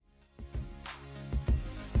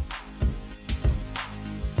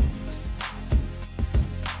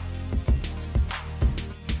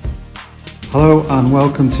Hello and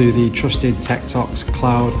welcome to the Trusted Tech Talks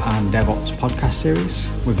Cloud and DevOps podcast series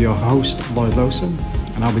with your host Lloyd Lowson,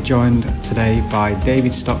 and I'll be joined today by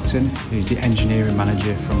David Stockton, who's the engineering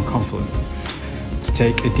manager from Confluent, to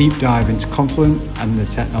take a deep dive into Confluent and the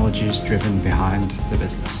technologies driven behind the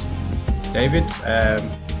business. David, do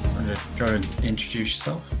you want to introduce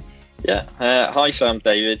yourself? Yeah, hi, so I'm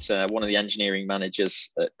David, one of the engineering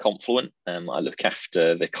managers at Confluent. I look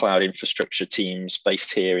after the cloud infrastructure teams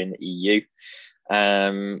based here in the EU.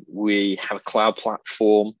 We have a cloud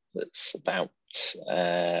platform that's about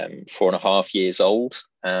 4.5 years old,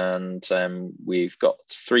 and we've got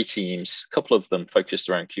 3 teams, a couple of them focused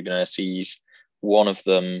around Kubernetes, one of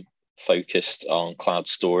them focused on cloud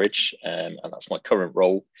storage, and that's my current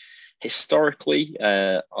role. Historically,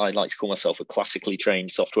 I like to call myself a classically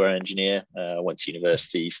trained software engineer. I went to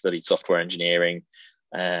university, studied software engineering,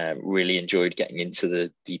 really enjoyed getting into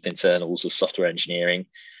the deep internals of software engineering.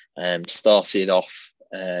 Started off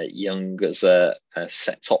young as a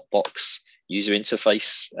set-top box user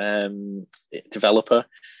interface developer,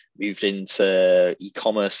 moved into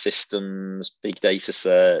e-commerce systems, big data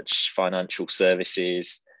search, financial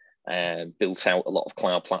services, built out a lot of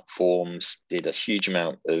cloud platforms, did a huge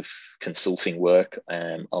amount of consulting work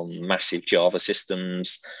on massive Java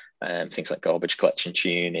systems, things like garbage collection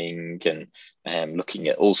tuning, and looking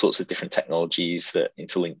at all sorts of different technologies that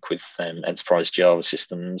interlink with enterprise Java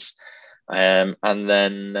systems. And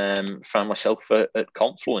then found myself at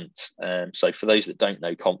Confluent. So for those that don't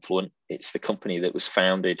know Confluent, it's the company that was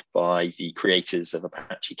founded by the creators of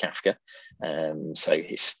Apache Kafka. So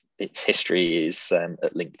its history is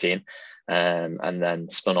at LinkedIn, and then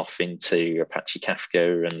spun off into Apache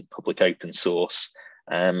Kafka and public open source.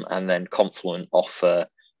 And then Confluent offer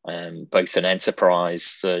both an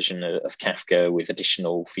enterprise version of Kafka with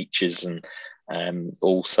additional features and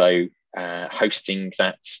also hosting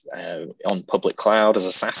that on public cloud as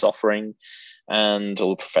a SaaS offering, and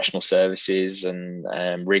all the professional services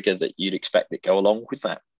and rigor that you'd expect that go along with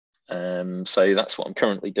that. So that's what I'm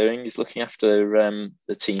currently doing, is looking after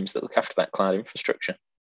the teams that look after that cloud infrastructure.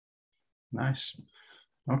 Nice.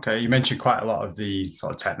 Okay, you mentioned quite a lot of the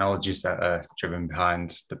sort of technologies that are driven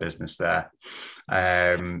behind the business there.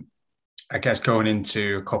 I guess going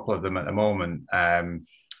into a couple of them at the moment, I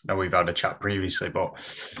know we've had a chat previously, but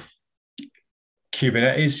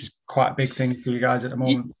Kubernetes is quite a big thing for you guys at the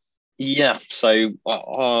moment. Yeah, so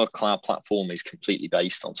our cloud platform is completely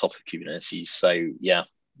based on top of Kubernetes. So yeah,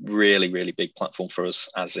 really, really big platform for us,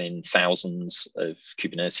 as in thousands of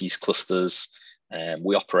Kubernetes clusters.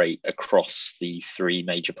 We operate across the 3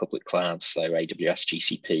 major public clouds, so AWS,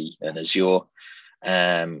 GCP, and Azure.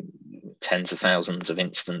 Tens of thousands of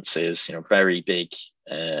instances, very big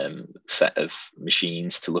set of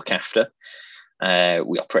machines to look after.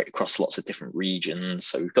 We operate across lots of different regions,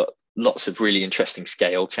 so we've got lots of really interesting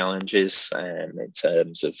scale challenges in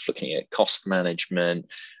terms of looking at cost management,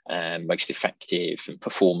 most effective and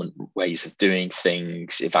performant ways of doing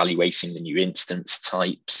things, evaluating the new instance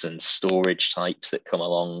types and storage types that come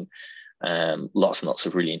along. Lots and lots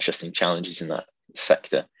of really interesting challenges in that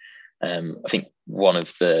sector. I think one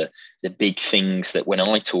of the big things that when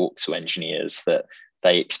I talk to engineers that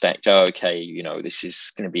they expect, this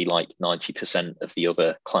is going to be like 90% of the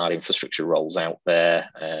other cloud infrastructure roles out there.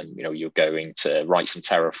 You're going to write some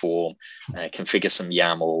Terraform, configure some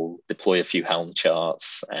YAML, deploy a few Helm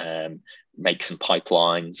charts, make some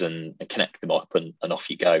pipelines and connect them up and off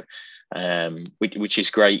you go, which is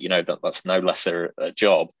great. That's no less a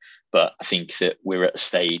job. But I think that we're at a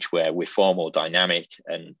stage where we're far more dynamic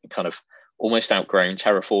and kind of almost outgrown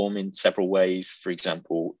Terraform in several ways. For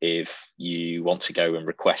example, if you want to go and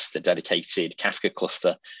request a dedicated Kafka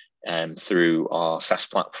cluster through our SaaS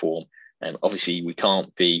platform, obviously we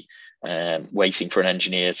can't be waiting for an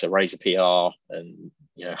engineer to raise a PR and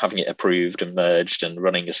having it approved and merged and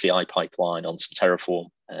running a CI pipeline on some Terraform.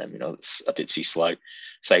 It's a bit too slow.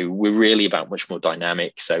 So we're really about much more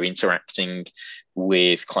dynamic. So interacting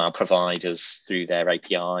with cloud providers through their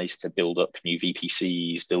APIs to build up new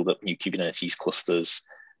VPCs, build up new Kubernetes clusters,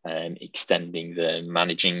 extending them,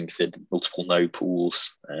 managing the multiple node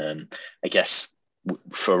pools. I guess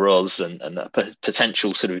for us and a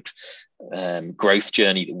potential sort of growth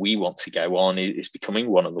journey that we want to go on is becoming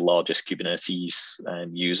one of the largest Kubernetes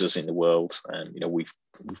users in the world.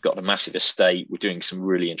 We've got a massive estate. We're doing some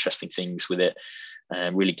really interesting things with it,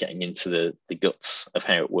 really getting into the guts of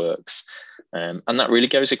how it works. And that really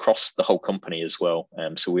goes across the whole company as well.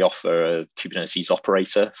 So we offer a Kubernetes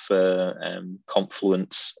operator for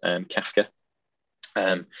Confluent Kafka.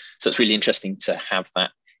 So it's really interesting to have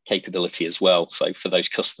that capability as well. So for those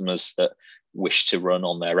customers that wish to run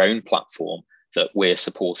on their own platform, that we're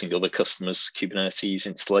supporting other customers' Kubernetes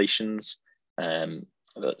installations.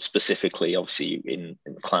 Specifically, obviously, in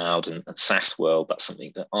cloud and SaaS world, that's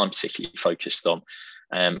something that I'm particularly focused on.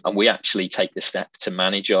 And we actually take the step to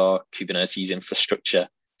manage our Kubernetes infrastructure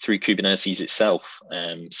through Kubernetes itself.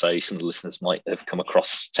 So some of the listeners might have come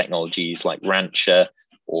across technologies like Rancher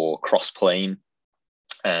or Crossplane.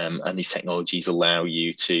 And these technologies allow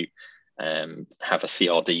you to have a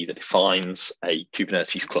CRD that defines a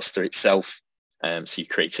Kubernetes cluster itself. So you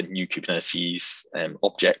create a new Kubernetes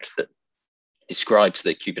object that describes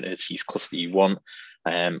the Kubernetes cluster you want,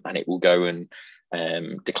 and it will go and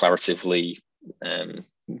declaratively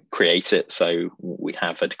create it. So we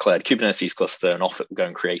have a declared Kubernetes cluster, and off it will go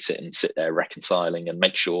and create it and sit there reconciling and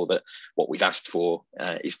make sure that what we've asked for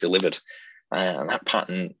is delivered. And that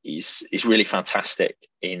pattern is really fantastic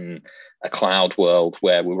in a cloud world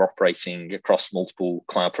where we're operating across multiple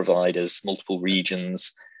cloud providers, multiple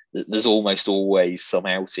regions. There's almost always some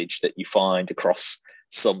outage that you find across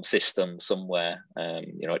some system somewhere.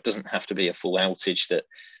 It doesn't have to be a full outage that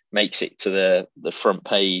makes it to the front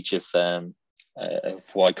page of Y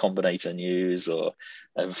Combinator News or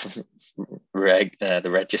the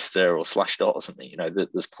Register or Slashdot or something.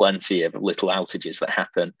 There's plenty of little outages that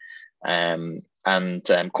happen. And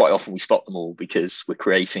quite often we spot them all because we're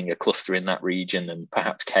creating a cluster in that region, and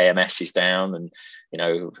perhaps KMS is down, and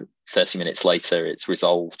 30 minutes later it's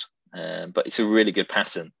resolved. But it's a really good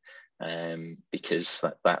pattern because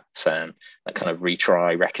that kind of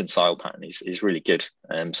retry reconcile pattern is really good.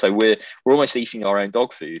 So we're almost eating our own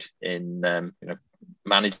dog food in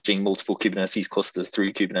managing multiple Kubernetes clusters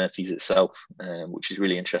through Kubernetes itself, which is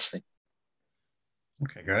really interesting.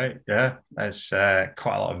 Okay, great. Yeah, there's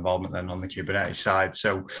quite a lot of involvement then on the Kubernetes side.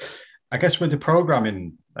 So I guess with the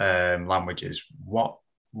programming languages, what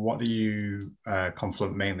do you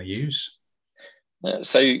Confluent mainly use?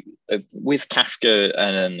 So with Kafka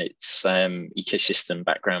and its ecosystem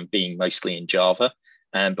background being mostly in Java,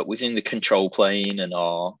 but within the control plane and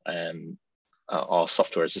our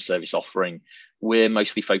software as a service offering, we're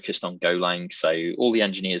mostly focused on Golang. So all the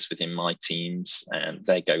engineers within my teams,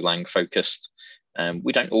 they're Golang focused.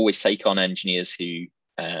 We don't always take on engineers who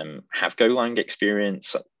have Golang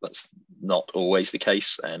experience. That's not always the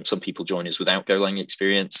case. Some people join us without Golang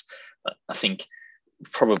experience. I think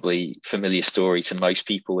probably familiar story to most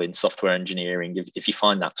people in software engineering. If you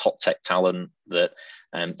find that top tech talent that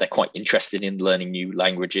they're quite interested in learning new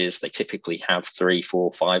languages, they typically have 3,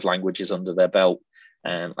 4, 5 languages under their belt.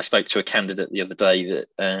 I spoke to a candidate the other day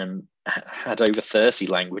that had over 30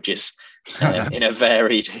 languages in a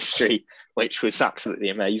varied history, which was absolutely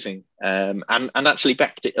amazing, and actually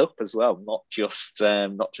backed it up as well, not just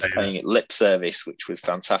paying it lip service, which was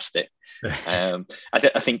fantastic. I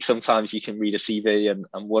think sometimes you can read a CV and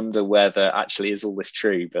wonder whether actually is all this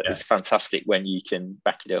true, but it's fantastic when you can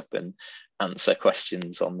back it up and answer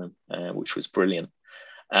questions on them, which was brilliant.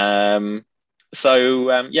 Golang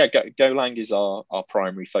is our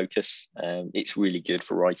primary focus. It's really good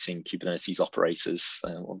for writing Kubernetes operators.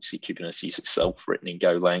 Obviously, Kubernetes itself written in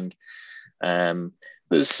Golang.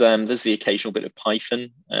 There's the occasional bit of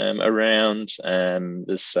Python around.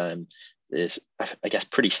 There's I guess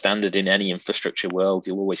pretty standard in any infrastructure world.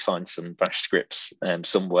 You'll always find some bash scripts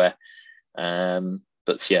somewhere.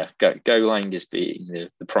 But yeah, Golang is being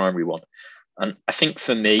the primary one. And I think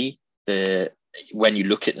for me, when you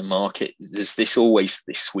look at the market, there's always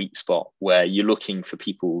this sweet spot where you're looking for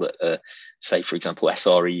people that are, say, for example,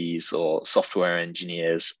 SREs or software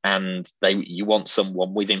engineers, and you want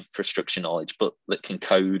someone with infrastructure knowledge, but that can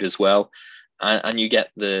code as well. And you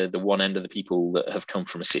get the one end of the people that have come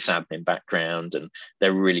from a sysadmin background, and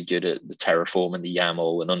they're really good at the Terraform and the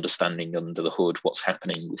YAML and understanding under the hood what's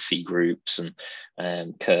happening with C groups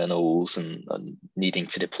and kernels and needing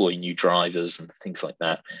to deploy new drivers and things like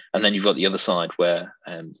that. And then you've got the other side where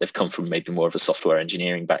they've come from maybe more of a software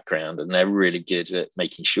engineering background, and they're really good at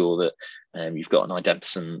making sure that you've got an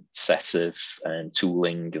idempotent set of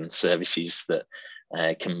tooling and services that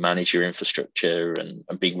can manage your infrastructure and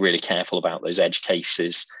being really careful about those edge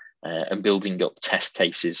cases and building up test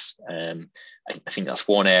cases. I think that's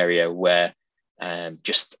one area where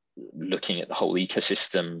just looking at the whole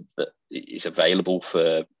ecosystem that is available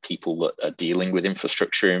for people that are dealing with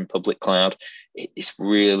infrastructure in public cloud, it's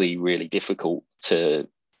really, really difficult to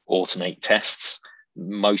automate tests.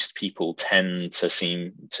 Most people tend to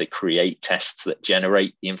seem to create tests that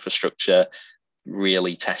generate the infrastructure,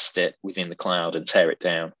 really test it within the cloud and tear it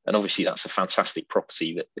down. And obviously that's a fantastic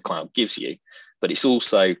property that the cloud gives you, but it's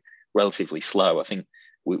also relatively slow. I think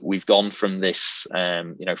we've gone from this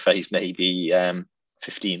phase maybe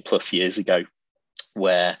 15 plus years ago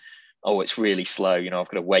where oh, it's really slow. I've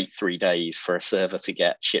got to wait 3 days for a server to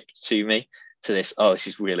get shipped to me, to this, oh, this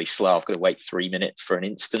is really slow. I've got to wait 3 minutes for an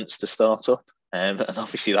instance to start up. And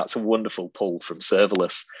obviously that's a wonderful pull from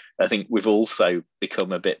serverless. I think we've also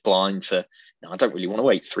become a bit blind to, I don't really want to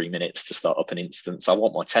wait 3 minutes to start up an instance. I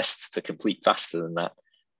want my tests to complete faster than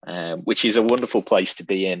that, which is a wonderful place to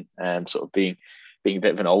be in, sort of being a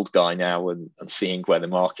bit of an old guy now and seeing where the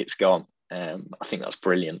market's gone. I think that's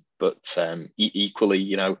brilliant. But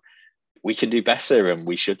equally, we can do better and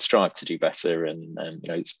we should strive to do better. And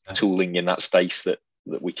it's tooling in that space that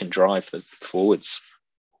we can drive forwards.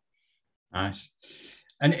 Nice.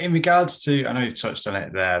 And in regards to, I know you touched on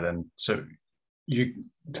it there then, so you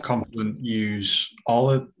Confluent use all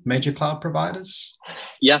the major cloud providers?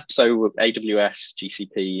 Yeah, so AWS,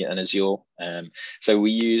 GCP, and Azure. So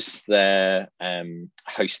we use their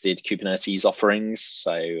hosted Kubernetes offerings,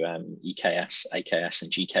 so EKS, AKS,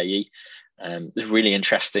 and GKE. There's really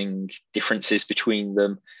interesting differences between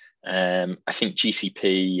them. I think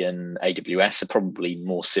GCP and AWS are probably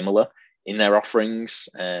more similar in their offerings.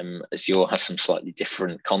 Azure has some slightly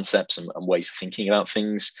different concepts and ways of thinking about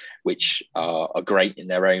things, which are great in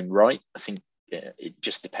their own right. I think it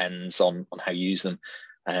just depends on how you use them.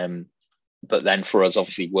 But then for us,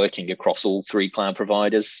 obviously working across all three cloud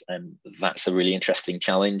providers, that's a really interesting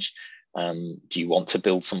challenge. Do you want to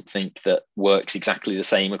build something that works exactly the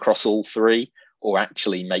same across all three, or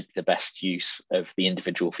actually make the best use of the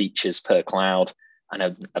individual features per cloud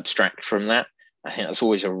and abstract from that? I think that's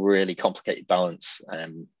always a really complicated balance.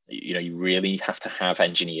 You really have to have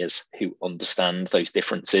engineers who understand those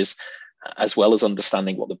differences, as well as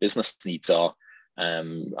understanding what the business needs are.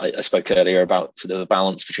 I spoke earlier about sort of the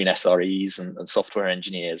balance between SREs and software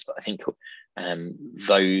engineers, but I think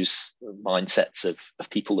those mindsets of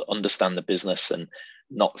people that understand the business and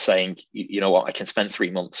not saying, you know what, I can spend 3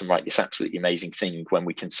 months and write this absolutely amazing thing, when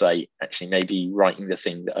we can say, actually, maybe writing the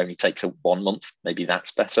thing that only takes 1 month, maybe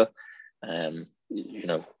that's better.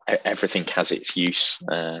 Everything has its use.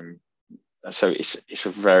 So it's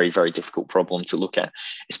a very, very difficult problem to look at,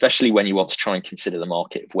 especially when you want to try and consider the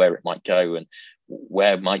market of where it might go and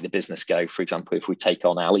where might the business go. For example, if we take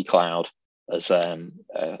on Ali Cloud as a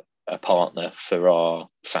partner for our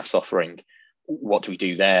SaaS offering, what do we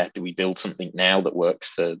do there? Do we build something now that works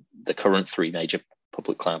for the current three major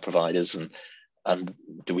public cloud providers, and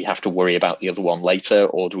do we have to worry about the other one later,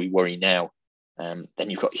 or do we worry now? Then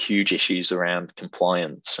you've got huge issues around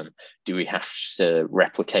compliance, and do we have to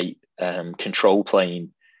replicate control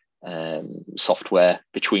plane software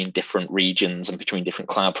between different regions and between different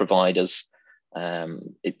cloud providers?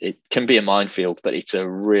 It can be a minefield, but it's a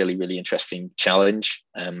really, really interesting challenge.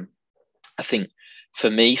 I think for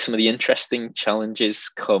me, some of the interesting challenges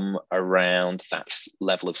come around that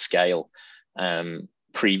level of scale.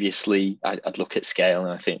 Previously, I'd look at scale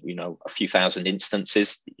and I think, a few thousand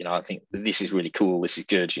instances, I think this is really cool. This is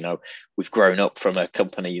good. We've grown up from a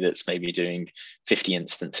company that's maybe doing 50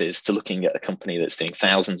 instances to looking at a company that's doing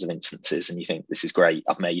thousands of instances. And you think, this is great.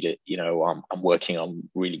 I've made it, I'm working on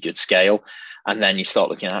really good scale. And then you start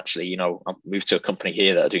looking at, actually, I've moved to a company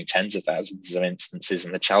here that are doing tens of thousands of instances.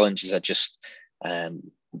 And the challenges are just,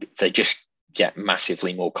 they just get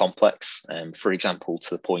massively more complex. For example,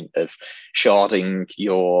 to the point of sharding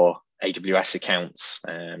your AWS accounts,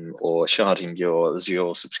 or sharding your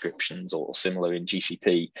Azure subscriptions, or similar in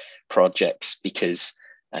GCP projects, because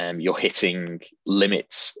you're hitting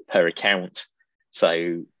limits per account.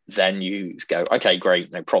 So then you go, okay,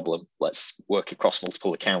 great, no problem. Let's work across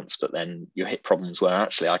multiple accounts. But then you hit problems where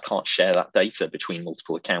actually I can't share that data between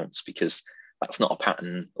multiple accounts, because that's not a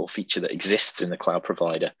pattern or feature that exists in the cloud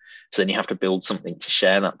provider. So then you have to build something to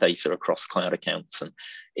share that data across cloud accounts. And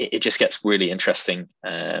it just gets really interesting,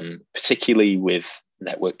 particularly with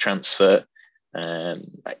network transfer.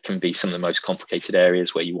 That can be some of the most complicated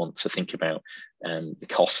areas where you want to think about the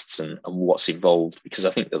costs and what's involved, because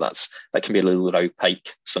I think that can be a little bit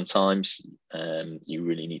opaque sometimes. You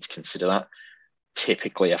really need to consider that.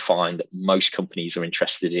 Typically, I find that most companies are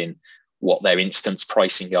interested in what their instance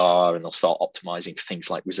pricing are, and they'll start optimizing for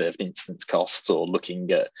things like reserved instance costs, or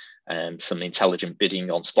looking at some intelligent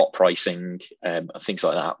bidding on spot pricing, and things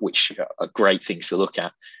like that, which are great things to look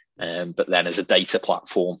at. But then as a data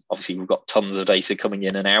platform, obviously we've got tons of data coming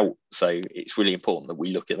in and out, so it's really important that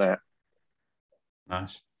we look at that.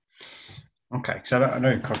 Nice. Okay, so I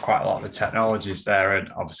know you've got quite a lot of the technologies there,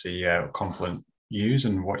 and obviously Confluent use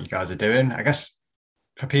and what you guys are doing. I guess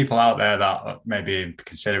for people out there that are maybe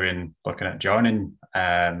considering looking at joining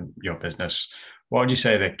your business, what would you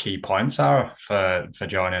say the key points are for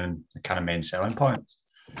joining, the kind of main selling points?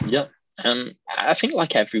 Yeah, I think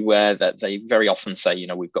like everywhere, that they very often say,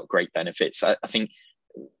 we've got great benefits. I think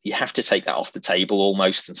you have to take that off the table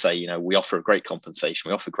almost and say, we offer a great compensation,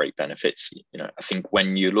 we offer great benefits. I think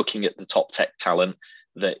when you're looking at the top tech talent,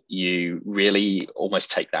 that you really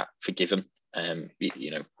almost take that for given.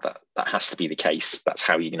 That has to be the case. That's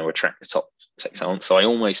how you're going to attract the top tech talent. So I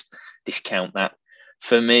almost discount that.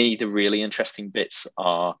 For me, the really interesting bits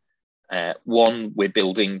are, one, we're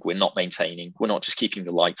building, we're not maintaining, we're not just keeping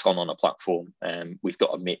the lights on a platform. We've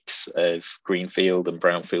got a mix of greenfield and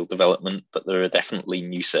brownfield development, but there are definitely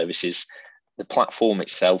new services. The platform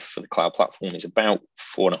itself for the cloud platform is about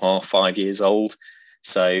 4.5, 5 years old.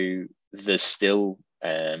 So there's still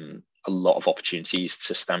a lot of opportunities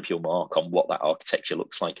to stamp your mark on what that architecture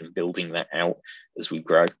looks like and building that out as we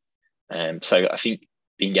grow. So I think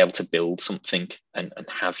being able to build something and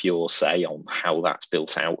have your say on how that's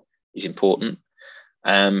built out is important.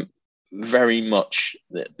 Very much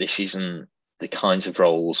that this isn't the kinds of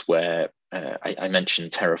roles where I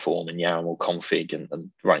mentioned Terraform and YAML config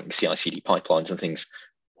and writing CI/CD pipelines and things.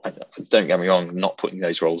 Don't get me wrong, I'm not putting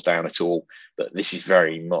those roles down at all, but this is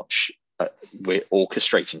very much we're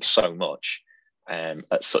orchestrating so much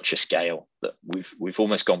at such a scale that we've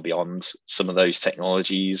almost gone beyond some of those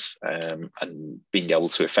technologies and being able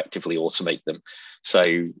to effectively automate them. So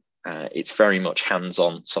it's very much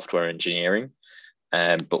hands-on software engineering,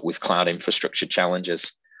 but with cloud infrastructure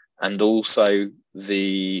challenges, and also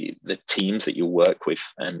the teams that you work with.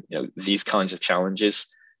 And these kinds of challenges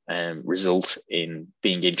result in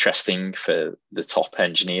being interesting for the top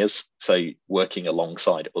engineers. So working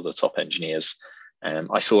alongside other top engineers.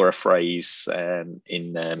 I saw a phrase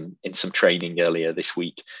in some training earlier this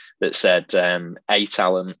week that said A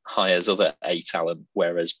talent hires other A talent,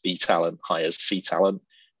 whereas B talent hires C talent.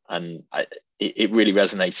 And it really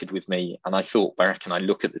resonated with me. And I thought back and I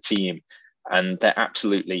look at the team, and they're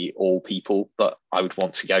absolutely all people that I would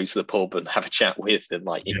want to go to the pub and have a chat with and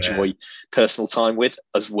enjoy personal time with,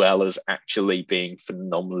 as well as actually being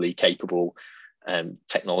phenomenally capable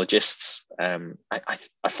technologists.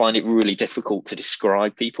 I find it really difficult to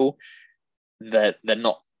describe people. They're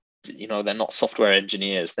not, they're not software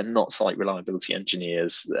engineers, they're not site reliability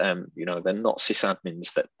engineers, they're not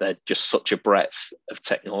sysadmins. That they're just such a breadth of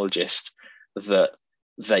technologists that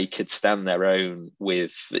they could stand their own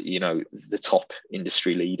with the top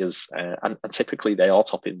industry leaders, and typically they are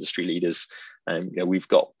top industry leaders. We've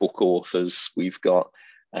got book authors, we've got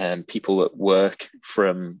people that work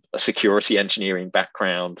from a security engineering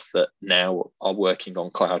background that now are working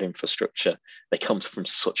on cloud infrastructure. They come from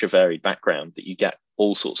such a varied background that you get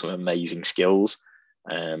all sorts of amazing skills.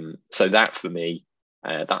 So that for me,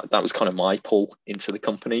 that was kind of my pull into the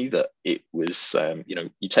company, that it was,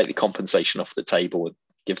 you take the compensation off the table and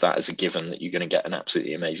give that as a given that you're going to get an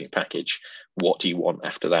absolutely amazing package. What do you want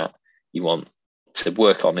after that? You want to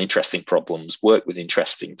work on interesting problems, work with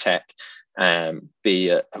interesting tech, be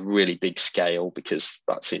a really big scale, because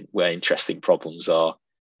that's where interesting problems are.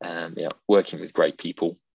 Working with great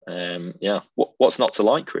people. What's not to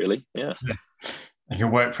like, really? Yeah. You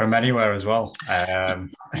can work from anywhere as well.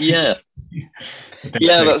 That's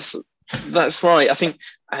right. I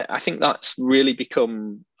think that's really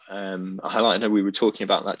become a highlight. I know we were talking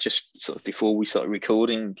about that just sort of before we started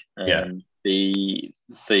recording. The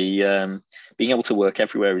being able to work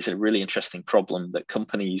everywhere is a really interesting problem that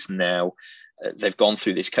companies now, they've gone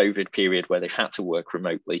through this COVID period where they've had to work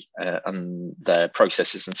remotely, and their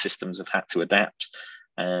processes and systems have had to adapt.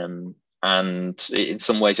 And in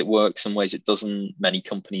some ways it works, some ways it doesn't. Many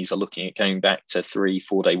companies are looking at going back to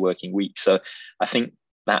 3-4 day working weeks. So I think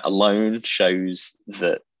that alone shows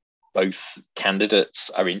that both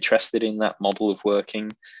candidates are interested in that model of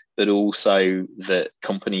working, but also that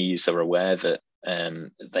companies are aware that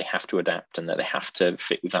they have to adapt and that they have to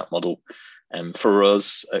fit with that model. For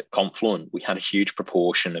us at Confluent, we had a huge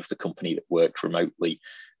proportion of the company that worked remotely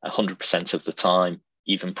 100% of the time,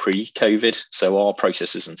 even pre-COVID. So our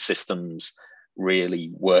processes and systems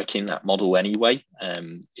really work in that model anyway.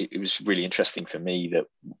 It was really interesting for me that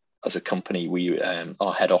as a company,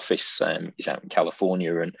 our head office is out in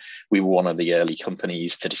California, and we were one of the early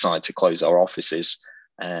companies to decide to close our offices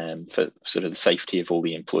for sort of the safety of all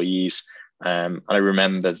the employees. And I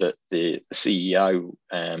remember that the CEO,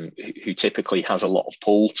 who typically has a lot of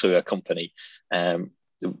pull to a company,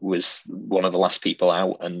 was one of the last people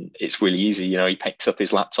out. And it's really easy, he picks up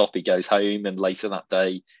his laptop, he goes home, and later that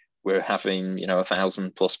day we're having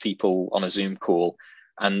 1,000+ people on a Zoom call.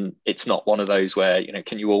 And it's not one of those where,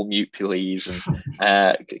 can you all mute please?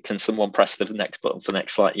 And can someone press the next button for the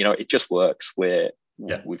next slide? It just works.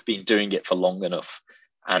 We've been doing it for long enough,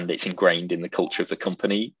 and it's ingrained in the culture of the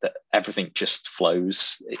company that everything just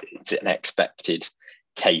flows. It's an expected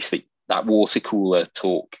case that water cooler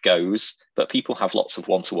talk goes, but people have lots of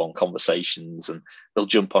one-to-one conversations, and they'll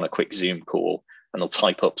jump on a quick Zoom call and they'll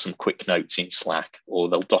type up some quick notes in Slack, or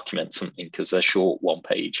they'll document something because they're short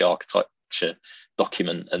one-page architecture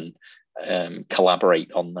document and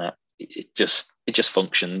collaborate on that. It just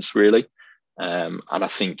functions really. And I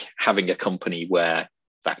think having a company where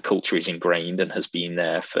that culture is ingrained and has been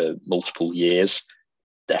there for multiple years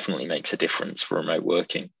definitely makes a difference for remote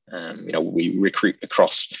working. We recruit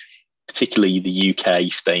across particularly the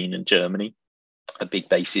UK, Spain, and Germany are big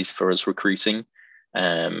bases for us recruiting.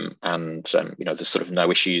 There's sort of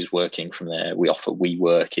no issues working from there. We offer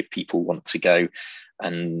WeWork if people want to go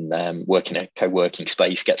and work in a co-working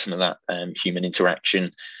space, get some of that human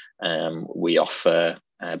interaction. We offer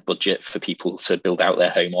a budget for people to build out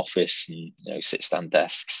their home office and sit-stand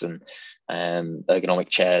desks and ergonomic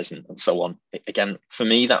chairs and so on. Again, for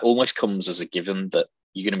me, that almost comes as a given that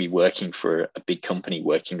you're going to be working for a big company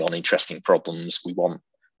working on interesting problems. We want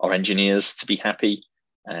our engineers to be happy.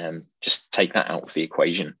 Just take that out of the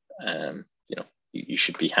equation. You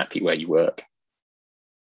should be happy where you work.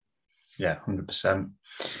 Yeah, 100%.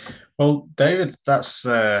 Well, David, that's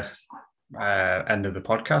end of the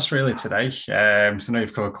podcast really today. So I know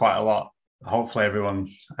you've covered quite a lot. Hopefully everyone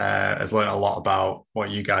has learned a lot about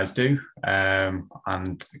what you guys do and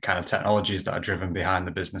the kind of technologies that are driven behind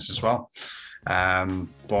the business as well.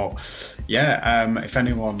 If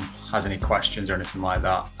anyone has any questions or anything like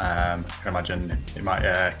that, I can imagine you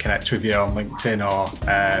might connect with you on LinkedIn or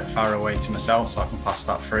fire away to myself so I can pass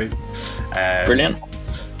that through. Brilliant.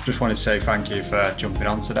 Just wanted to say thank you for jumping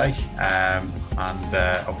on today and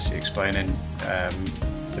obviously explaining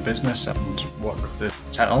the business and what the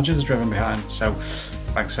technologies are driven behind. So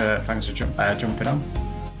thanks for jumping on.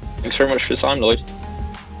 Thanks very much for your time, Lloyd.